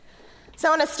So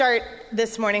I want to start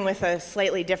this morning with a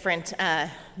slightly different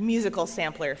musical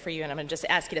sampler for you, and I'm going to just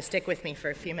ask you to stick with me for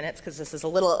a few minutes because this is a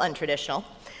little untraditional.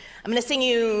 I'm going to sing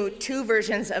you two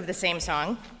versions of the same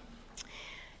song,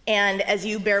 and as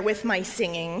you bear with my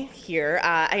singing here,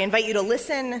 I invite you to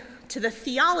listen to the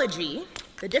theology,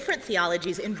 the different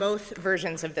theologies in both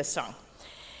versions of this song.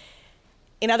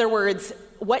 In other words,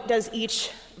 what does each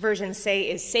version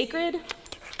say is sacred?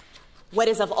 What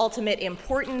is of ultimate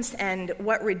importance, and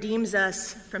what redeems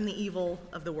us from the evil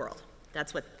of the world?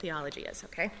 That's what theology is,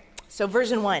 okay? So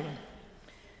version 1.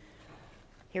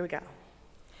 Here we go.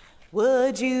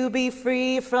 Would you be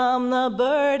free from the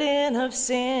burden of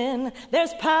sin?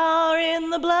 There's power in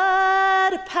the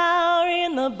blood, power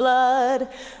in the blood.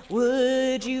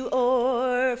 Would you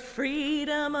o'er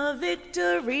freedom a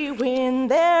victory win?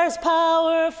 There's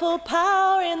powerful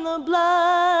power in the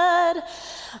blood.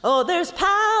 Oh, there's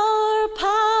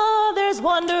power, there's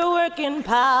wonder-working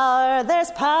power.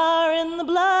 There's power in the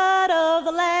blood of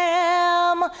the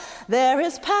Lamb. There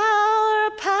is power,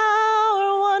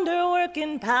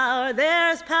 wonder-working power.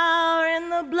 There's power in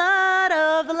the blood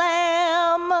of the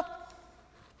Lamb.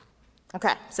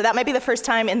 Okay, so that might be the first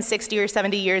time in 60 or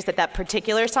 70 years that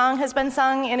particular song has been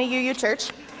sung in a UU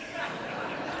church.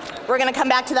 We're going to come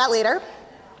back to that later.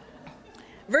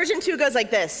 Version 2 goes like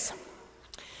this.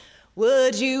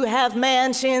 Would you have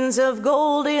mansions of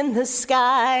gold in the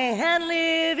sky and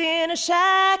live in a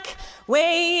shack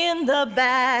way in the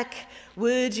back?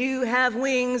 Would you have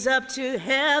wings up to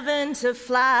heaven to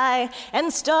fly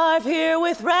and starve here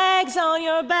with rags on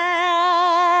your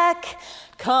back?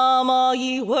 Come, all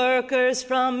ye workers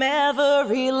from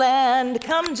every land,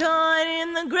 come join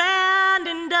in the grand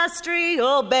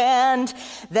industrial band.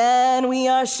 Then we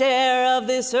our share of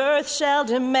this earth shall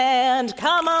demand.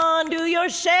 Come on, do your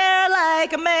share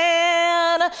like a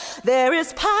man. There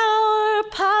is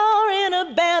power in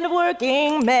a band of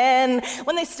working men.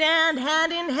 When they stand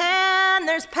hand in hand,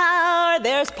 there's power,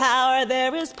 there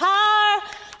is power.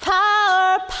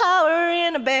 Power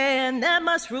in a band that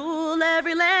must rule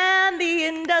every land, the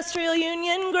industrial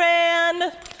union grand.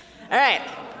 All right.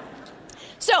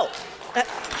 So,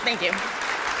 thank you.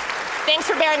 Thanks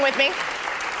for bearing with me.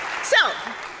 So,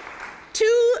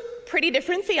 two pretty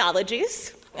different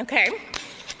theologies, okay?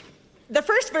 The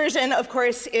first version, of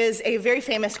course, is a very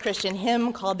famous Christian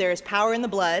hymn called There is Power in the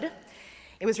Blood.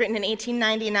 It was written in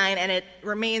 1899, and it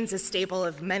remains a staple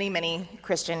of many, many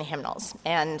Christian hymnals.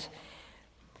 And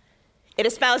it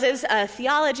espouses a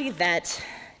theology that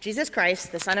Jesus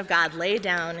Christ, the Son of God, laid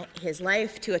down his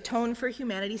life to atone for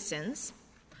humanity's sins,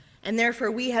 and therefore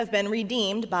we have been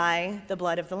redeemed by the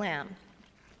blood of the Lamb.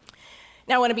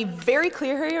 Now, I want to be very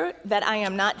clear here that I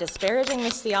am not disparaging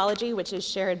this theology, which is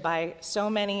shared by so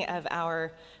many of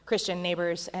our Christian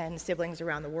neighbors and siblings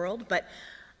around the world, but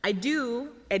I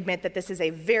do admit that this is a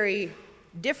very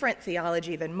different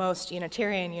theology than most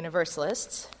Unitarian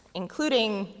Universalists,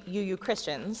 including UU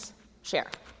Christians, share.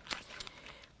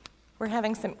 We're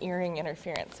having some earring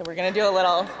interference, so we're going to do a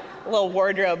little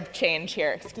wardrobe change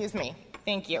here. Excuse me.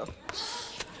 Thank you.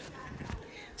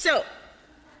 So,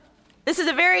 this is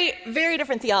a very, very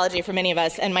different theology for many of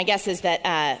us, and my guess is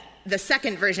that the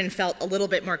second version felt a little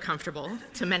bit more comfortable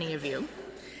to many of you.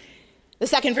 The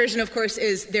second version, of course,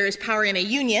 is There is Power in a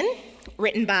Union,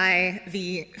 written by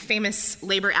the famous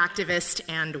labor activist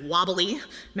and wobbly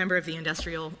member of the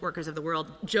Industrial Workers of the World,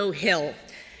 Joe Hill,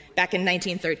 back in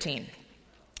 1913.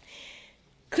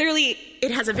 Clearly,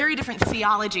 it has a very different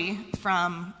theology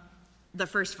from the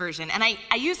first version. And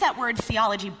I use that word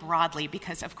theology broadly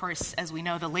because, of course, as we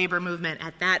know, the labor movement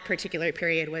at that particular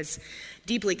period was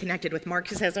deeply connected with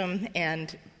Marxism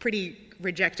and pretty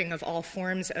rejecting of all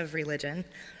forms of religion.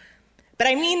 But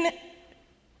I mean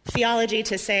theology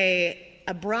to say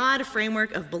a broad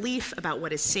framework of belief about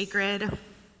what is sacred,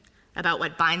 about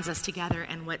what binds us together,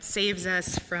 and what saves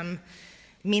us from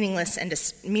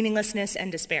meaninglessness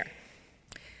and despair.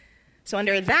 So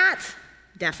under that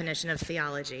definition of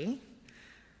theology,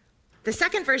 the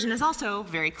second version is also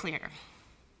very clear.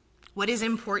 What is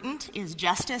important is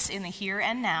justice in the here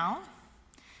and now,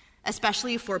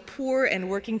 especially for poor and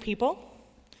working people,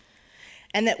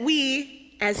 and that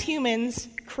we, as humans,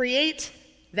 create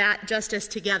that justice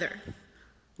together,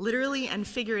 literally and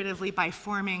figuratively by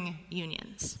forming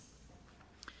unions.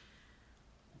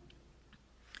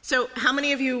 So how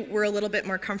many of you were a little bit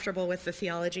more comfortable with the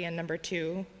theology in number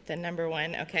 2 than number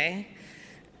 1? Okay.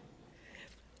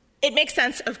 It makes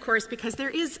sense, of course, because there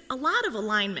is a lot of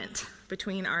alignment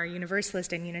between our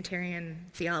Universalist and Unitarian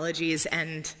theologies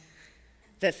and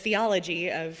the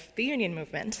theology of the union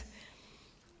movement.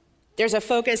 There's a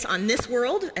focus on this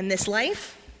world and this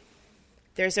life,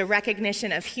 There's a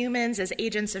recognition of humans as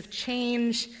agents of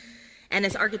change and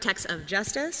as architects of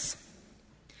justice.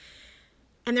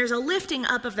 And there's a lifting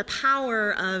up of the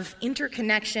power of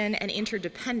interconnection and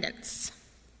interdependence.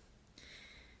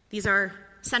 These are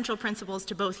central principles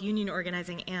to both union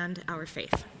organizing and our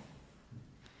faith.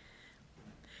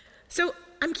 So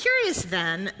I'm curious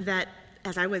then that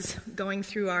as I was going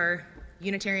through our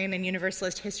Unitarian and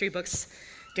Universalist history books,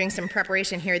 doing some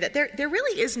preparation here, that there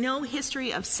really is no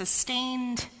history of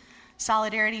sustained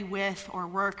solidarity with or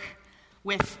work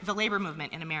with the labor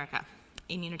movement in America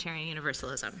in Unitarian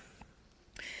Universalism.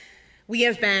 We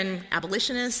have been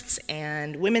abolitionists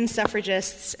and women's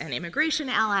suffragists and immigration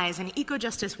allies and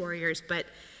eco-justice warriors, but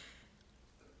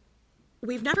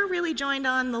we've never really joined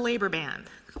on the labor band.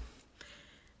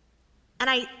 And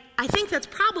I think that's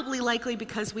probably likely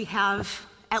because we have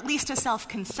at least a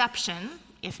self-conception,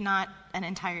 if not an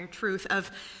entire truth,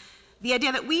 of the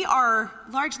idea that we are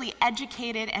largely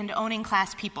educated and owning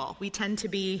class people. We tend to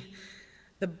be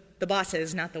the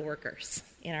bosses, not the workers,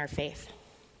 in our faith.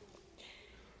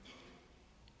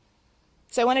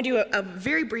 So I want to do a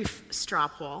very brief straw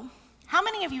poll. How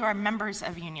many of you are members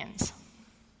of unions?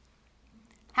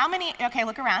 How many? Okay,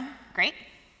 look around. Great.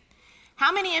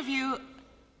 How many of you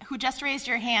who just raised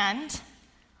your hand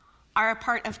are a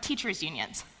part of teachers'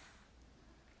 unions?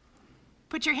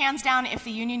 Put your hands down if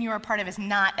the union you are a part of is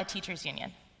not a teachers'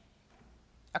 union.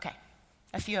 Okay,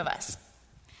 a few of us.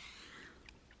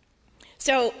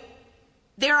 So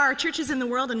there are churches in the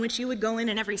world in which you would go in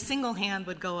and every single hand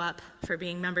would go up for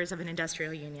being members of an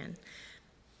industrial union.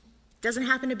 Doesn't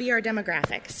happen to be our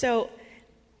demographic. So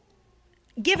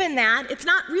given that, it's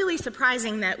not really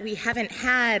surprising that we haven't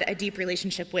had a deep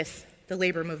relationship with the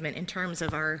labor movement in terms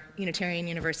of our Unitarian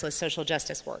Universalist social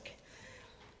justice work.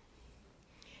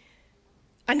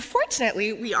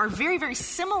 Unfortunately, we are very, very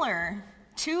similar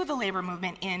to the labor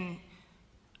movement in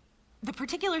the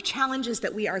particular challenges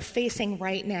that we are facing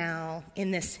right now in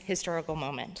this historical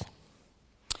moment.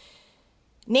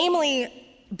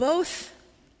 Namely, both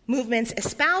movements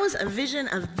espouse a vision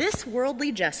of this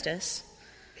worldly justice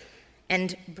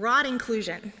and broad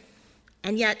inclusion,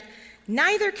 and yet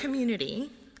neither community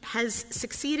has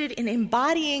succeeded in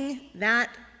embodying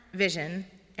that vision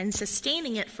and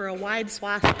sustaining it for a wide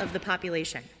swath of the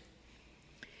population.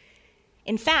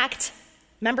 In fact,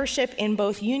 membership in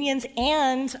both unions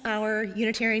and our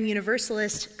Unitarian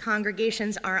Universalist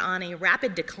congregations are on a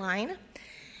rapid decline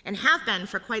and have been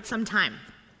for quite some time.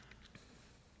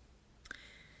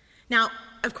 Now,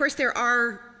 of course, there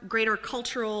are greater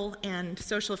cultural and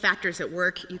social factors at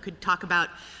work. You could talk about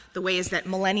the ways that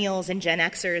millennials and Gen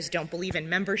Xers don't believe in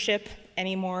membership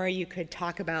anymore. You could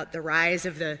talk about the rise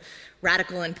of the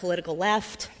radical and political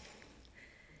left.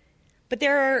 But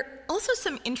there are also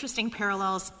some interesting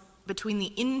parallels between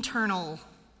the internal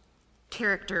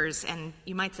characters and,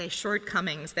 you might say,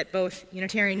 shortcomings that both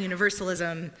Unitarian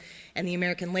Universalism and the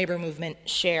American labor movement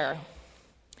share.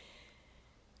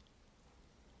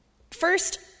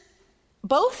 First,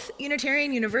 both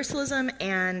Unitarian Universalism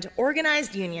and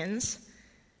organized unions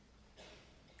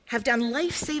have done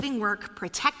life-saving work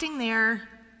protecting their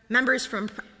members from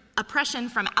oppression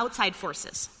from outside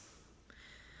forces.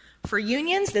 For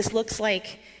unions, this looks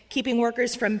like keeping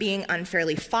workers from being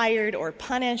unfairly fired or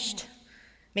punished,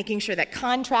 making sure that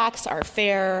contracts are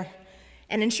fair,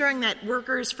 and ensuring that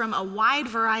workers from a wide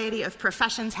variety of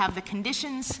professions have the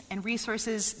conditions and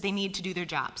resources they need to do their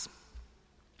jobs.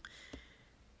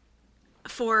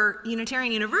 For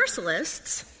Unitarian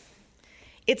Universalists,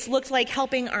 it's looked like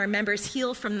helping our members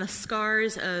heal from the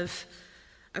scars of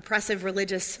oppressive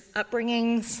religious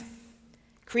upbringings,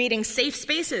 creating safe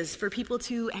spaces for people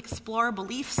to explore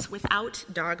beliefs without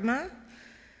dogma,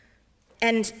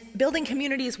 and building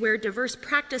communities where diverse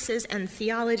practices and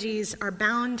theologies are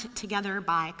bound together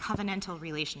by covenantal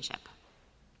relationship.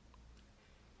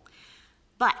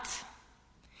 But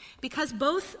because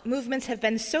both movements have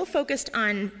been so focused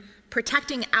on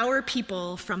protecting our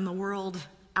people from the world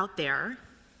out there,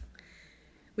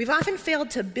 we've often failed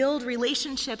to build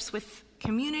relationships with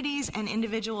communities and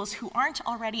individuals who aren't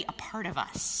already a part of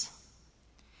us.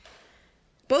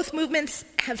 Both movements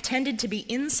have tended to be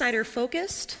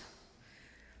insider-focused,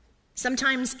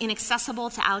 sometimes inaccessible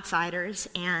to outsiders,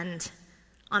 and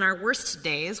on our worst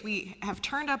days, we have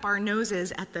turned up our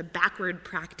noses at the backward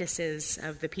practices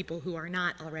of the people who are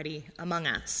not already among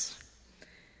us.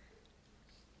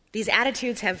 These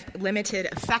attitudes have limited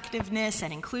effectiveness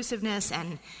and inclusiveness,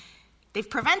 and they've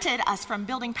prevented us from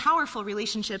building powerful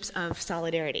relationships of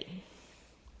solidarity.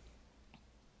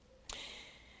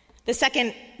 The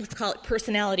second, let's call it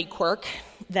personality quirk,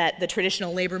 that the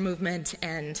traditional labor movement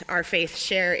and our faith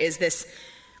share is this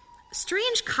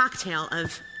strange cocktail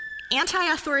of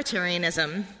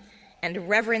anti-authoritarianism and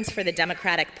reverence for the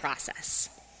democratic process.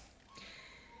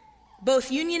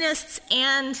 Both Unionists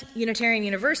and Unitarian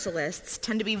Universalists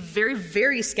tend to be very,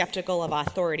 very skeptical of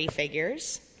authority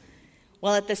figures,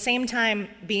 while at the same time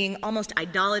being almost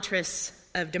idolatrous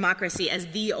of democracy as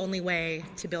the only way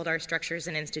to build our structures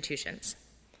and institutions.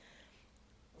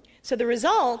 So the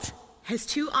result has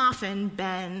too often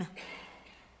been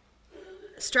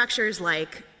structures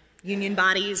like union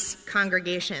bodies,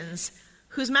 congregations,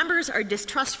 whose members are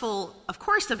distrustful, of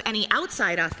course, of any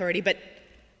outside authority, but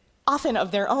often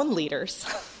of their own leaders.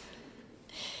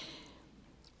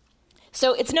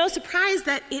 So it's no surprise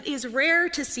that it is rare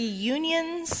to see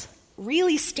unions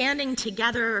really standing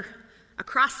together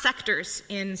across sectors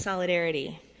in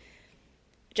solidarity,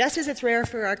 just as it's rare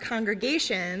for our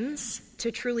congregations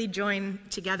to truly join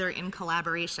together in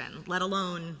collaboration, let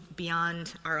alone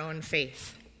beyond our own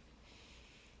faith.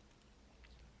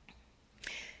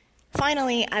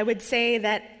 Finally, I would say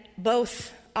that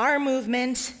both our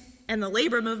movement and the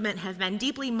labor movement have been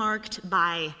deeply marked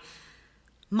by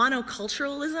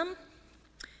monoculturalism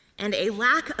and a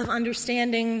lack of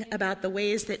understanding about the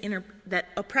ways that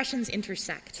oppressions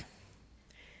intersect.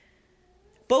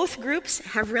 Both groups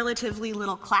have relatively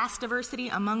little class diversity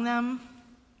among them.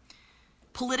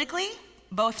 Politically,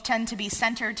 both tend to be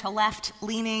center to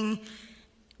left-leaning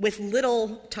with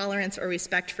little tolerance or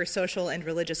respect for social and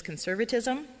religious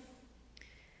conservatism.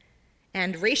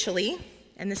 And racially,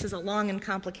 and this is a long and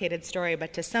complicated story,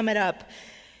 but to sum it up,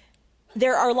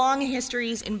 there are long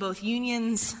histories in both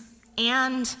unions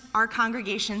and our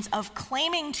congregations of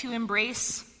claiming to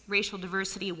embrace racial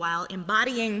diversity while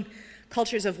embodying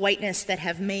cultures of whiteness that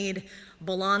have made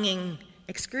belonging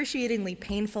excruciatingly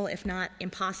painful, if not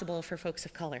impossible, for folks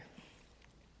of color.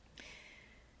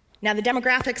 Now, the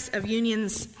demographics of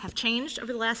unions have changed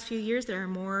over the last few years. There are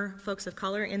more folks of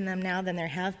color in them now than there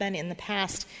have been in the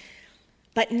past.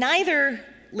 But neither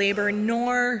labor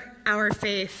nor our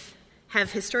faith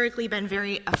have historically been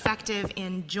very effective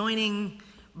in joining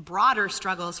broader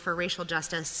struggles for racial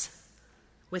justice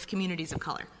with communities of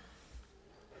color.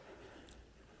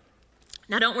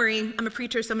 Now, don't worry, I'm a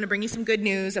preacher, so I'm going to bring you some good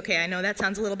news. Okay, I know that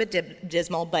sounds a little bit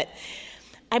dismal, but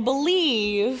I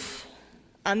believe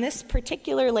on this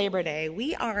particular Labor Day,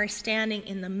 we are standing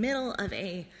in the middle of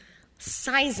a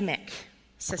seismic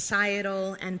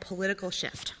societal and political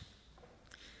shift.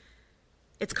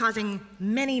 It's causing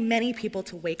many, many people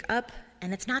to wake up,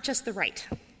 and it's not just the right.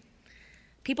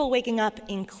 People waking up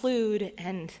include,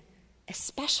 and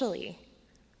especially,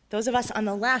 those of us on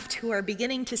the left who are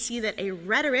beginning to see that a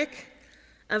rhetoric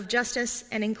of justice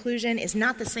and inclusion is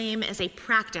not the same as a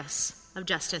practice of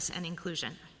justice and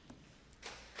inclusion.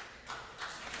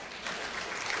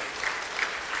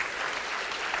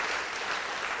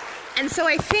 And so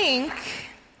I think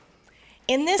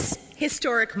in this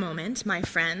historic moment, my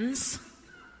friends,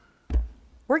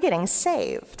 we're getting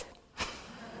saved.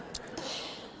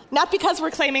 Not because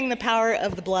we're claiming the power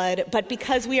of the blood, but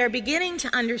because we are beginning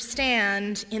to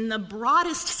understand, in the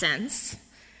broadest sense,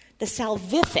 the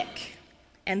salvific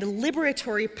and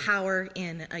liberatory power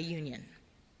in a union.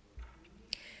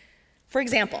 For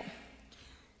example,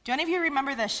 do any of you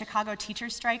remember the Chicago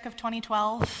teachers' strike of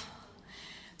 2012?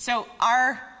 So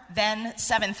our then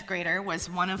seventh grader was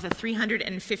one of the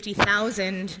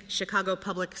 350,000 Chicago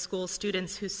public school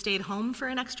students who stayed home for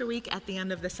an extra week at the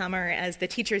end of the summer as the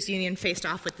teachers' union faced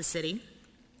off with the city.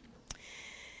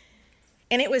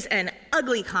 And it was an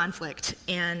ugly conflict,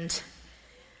 and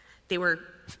they were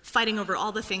fighting over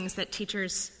all the things that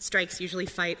teachers' strikes usually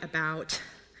fight about.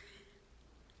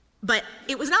 But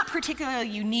it was not particularly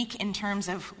unique in terms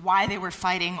of why they were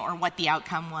fighting or what the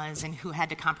outcome was and who had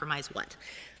to compromise what.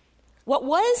 What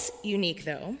was unique,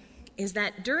 though, is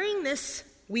that during this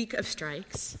week of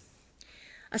strikes,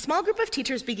 a small group of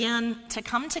teachers began to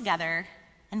come together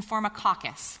and form a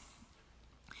caucus.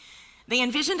 They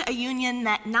envisioned a union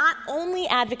that not only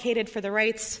advocated for the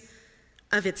rights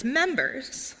of its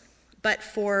members, but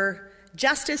for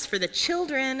justice for the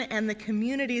children and the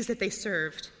communities that they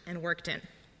served and worked in.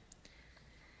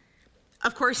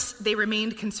 Of course, they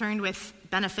remained concerned with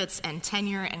benefits and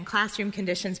tenure and classroom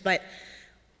conditions, but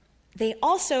they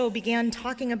also began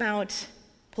talking about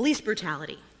police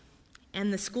brutality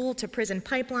and the school-to-prison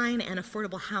pipeline and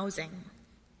affordable housing.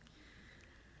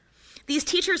 These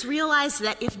teachers realized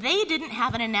that if they didn't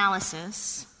have an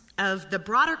analysis of the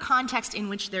broader context in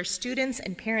which their students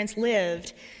and parents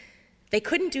lived, they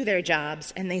couldn't do their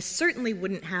jobs, and they certainly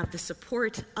wouldn't have the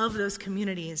support of those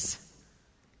communities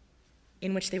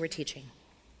in which they were teaching.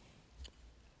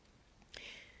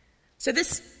 So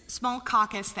this small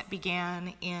caucus that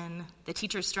began in the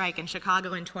teacher strike in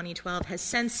Chicago in 2012 has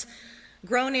since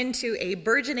grown into a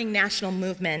burgeoning national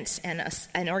movement and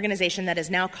an organization that is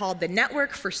now called the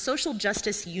Network for Social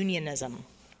Justice Unionism.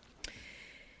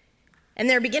 And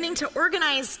they're beginning to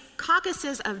organize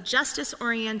caucuses of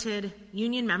justice-oriented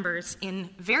union members in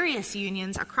various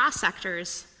unions across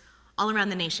sectors all around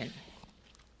the nation.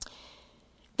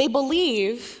 They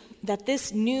believe that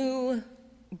this new,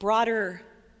 broader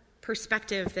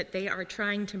perspective that they are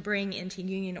trying to bring into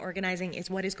union organizing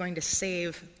is what is going to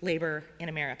save labor in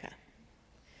America.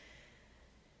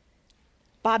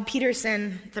 Bob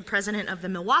Peterson, the president of the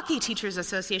Milwaukee Teachers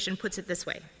Association, puts it this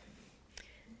way.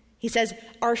 He says,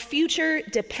 "Our future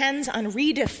depends on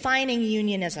redefining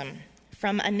unionism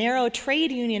from a narrow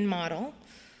trade union model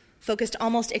focused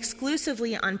almost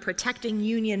exclusively on protecting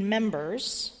union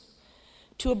members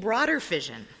to a broader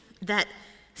vision that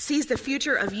sees the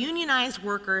future of unionized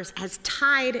workers as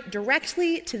tied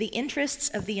directly to the interests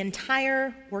of the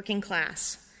entire working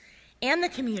class and the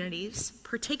communities,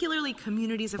 particularly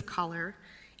communities of color,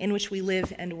 in which we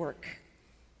live and work."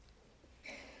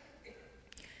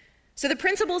 So the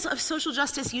principles of social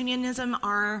justice unionism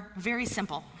are very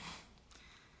simple.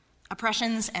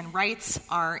 Oppressions and rights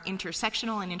are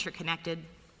intersectional and interconnected.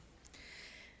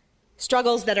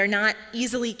 Struggles that are not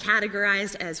easily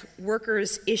categorized as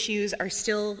workers' issues are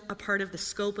still a part of the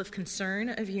scope of concern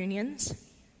of unions.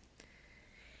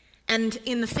 And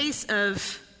in the face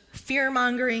of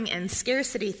fear-mongering and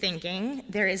scarcity thinking,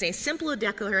 there is a simple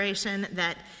declaration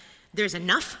that there's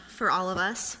enough for all of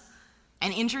us.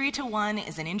 An injury to one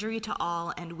is an injury to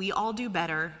all, and we all do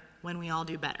better when we all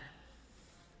do better.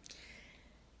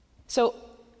 So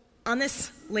on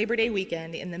this Labor Day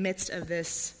weekend, in the midst of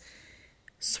this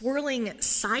swirling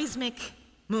seismic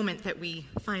moment that we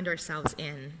find ourselves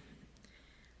in,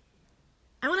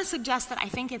 I want to suggest that I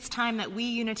think it's time that we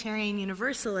Unitarian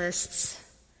Universalists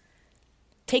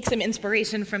take some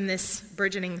inspiration from this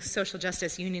burgeoning social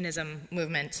justice unionism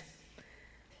movement.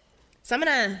 So I'm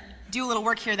going to do a little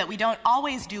work here that we don't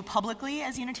always do publicly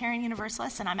as Unitarian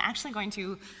Universalists, and I'm actually going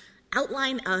to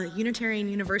outline a Unitarian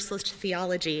Universalist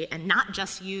theology and not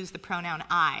just use the pronoun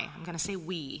I. I'm going to say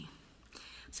we.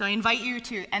 So I invite you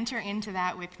to enter into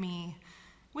that with me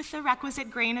with the requisite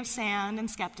grain of sand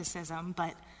and skepticism,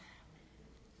 but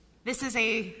this is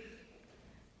a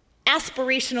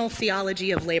aspirational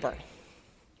theology of labor,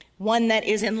 one that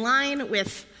is in line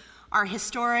with our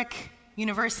historic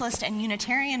Universalist and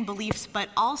Unitarian beliefs, but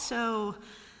also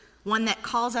one that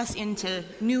calls us into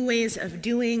new ways of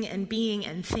doing and being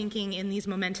and thinking in these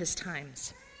momentous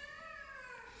times.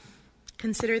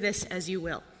 Consider this as you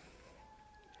will.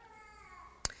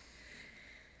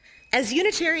 As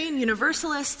Unitarian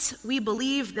Universalists, we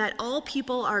believe that all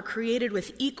people are created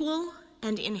with equal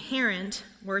and inherent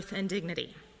worth and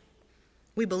dignity.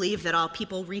 We believe that all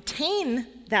people retain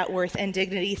that worth and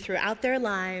dignity throughout their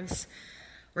lives,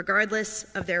 regardless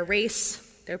of their race,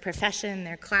 their profession,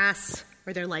 their class,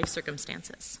 or their life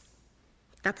circumstances.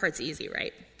 That part's easy,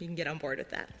 right? You can get on board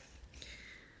with that.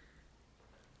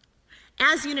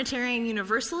 As Unitarian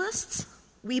Universalists,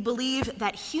 we believe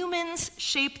that humans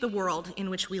shape the world in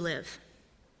which we live,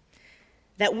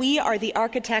 that we are the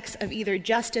architects of either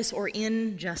justice or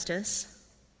injustice.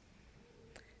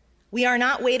 We are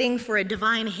not waiting for a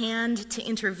divine hand to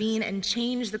intervene and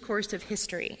change the course of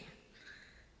history.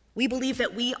 We believe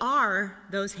that we are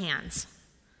those hands.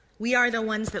 We are the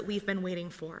ones that we've been waiting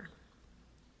for.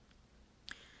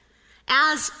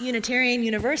 As Unitarian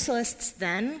Universalists,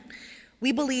 then,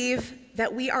 we believe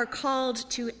that we are called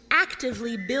to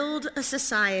actively build a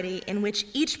society in which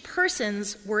each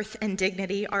person's worth and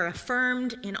dignity are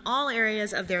affirmed in all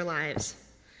areas of their lives,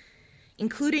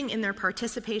 including in their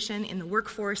participation in the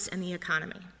workforce and the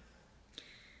economy.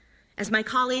 As my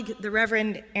colleague, the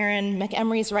Reverend Aaron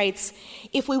McEmrys writes,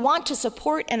 if we want to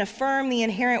support and affirm the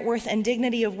inherent worth and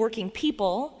dignity of working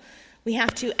people, we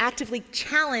have to actively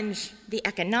challenge the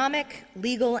economic,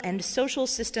 legal, and social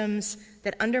systems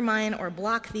that undermine or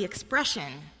block the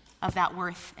expression of that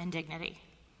worth and dignity.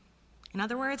 In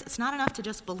other words, it's not enough to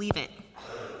just believe it.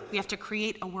 We have to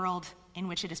create a world in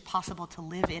which it is possible to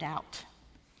live it out.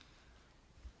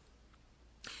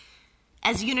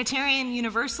 As Unitarian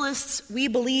Universalists, we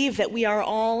believe that we are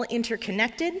all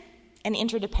interconnected and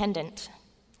interdependent.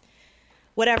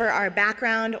 Whatever our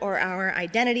background or our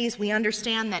identities, we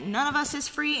understand that none of us is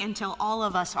free until all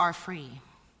of us are free.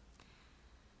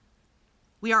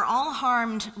 We are all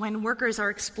harmed when workers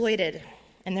are exploited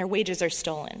and their wages are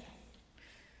stolen,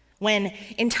 when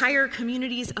entire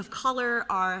communities of color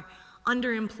are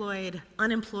underemployed,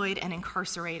 unemployed, and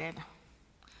incarcerated,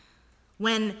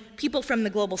 when people from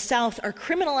the global south are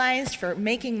criminalized for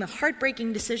making the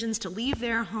heartbreaking decisions to leave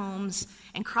their homes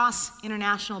and cross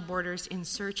international borders in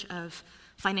search of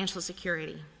financial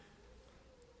security.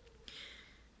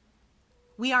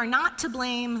 We are not to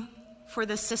blame for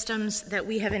the systems that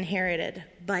we have inherited,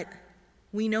 but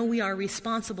we know we are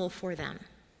responsible for them.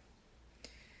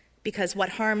 Because what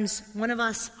harms one of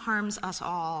us harms us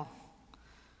all.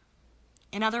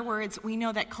 In other words, we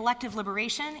know that collective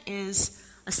liberation is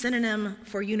a synonym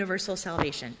for universal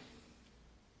salvation.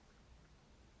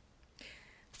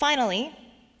 Finally,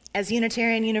 as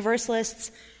Unitarian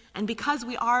Universalists, and because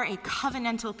we are a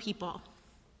covenantal people,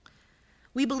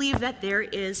 we believe that there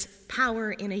is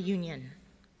power in a union,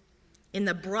 in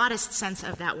the broadest sense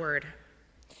of that word.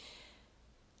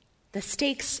 The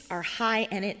stakes are high,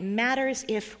 and it matters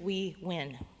if we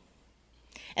win.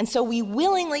 And so we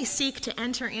willingly seek to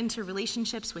enter into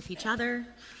relationships with each other,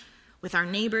 with our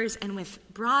neighbors, and with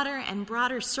broader and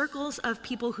broader circles of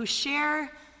people who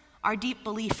share our deep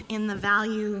belief in the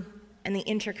value and the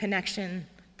interconnection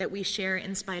that we share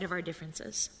in spite of our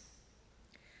differences.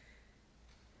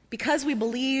 Because we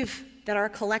believe that our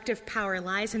collective power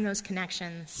lies in those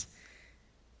connections,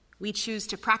 we choose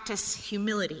to practice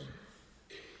humility,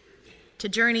 to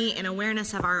journey in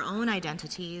awareness of our own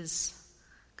identities,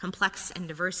 complex and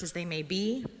diverse as they may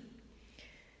be,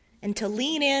 and to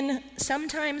lean in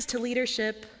sometimes to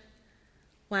leadership,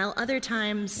 while other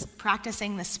times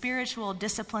practicing the spiritual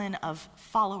discipline of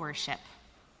followership.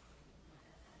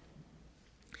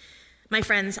 My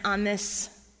friends, on this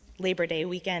Labor Day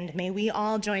weekend, may we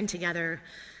all join together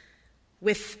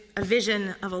with a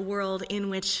vision of a world in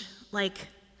which, like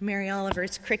Mary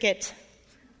Oliver's cricket,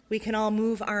 we can all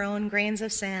move our own grains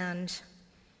of sand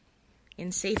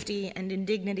in safety and in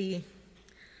dignity,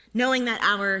 knowing that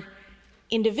our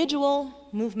individual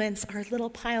movements, our little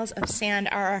piles of sand,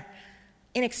 are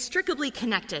inextricably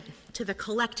connected to the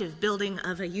collective building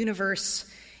of a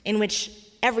universe in which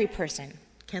every person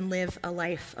can live a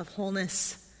life of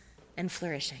wholeness and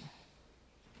flourishing.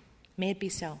 May it be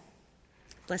so.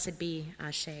 Blessed be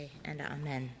Ashe and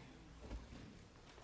Amen.